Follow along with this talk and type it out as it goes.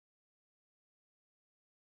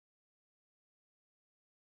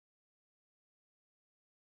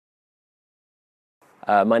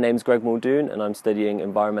My name's Greg Muldoon and I'm studying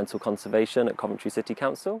environmental conservation at Coventry City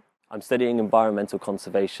Council. I'm studying environmental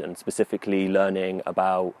conservation, specifically learning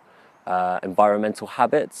about environmental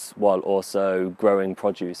habits while also growing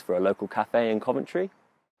produce for a local cafe in Coventry.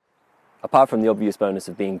 Apart from the obvious bonus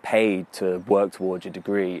of being paid to work towards your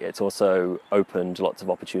degree, it's also opened lots of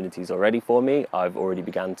opportunities already for me. I've already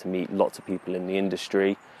begun to meet lots of people in the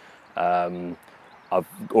industry. I've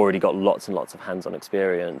already got lots and lots of hands-on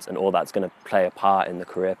experience, and all that's going to play a part in the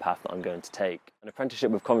career path that I'm going to take. An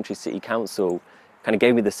apprenticeship with Coventry City Council kind of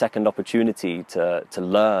gave me the second opportunity to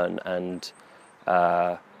learn and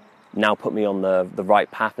now put me on the right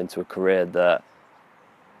path into a career that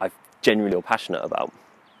I genuinely feel passionate about.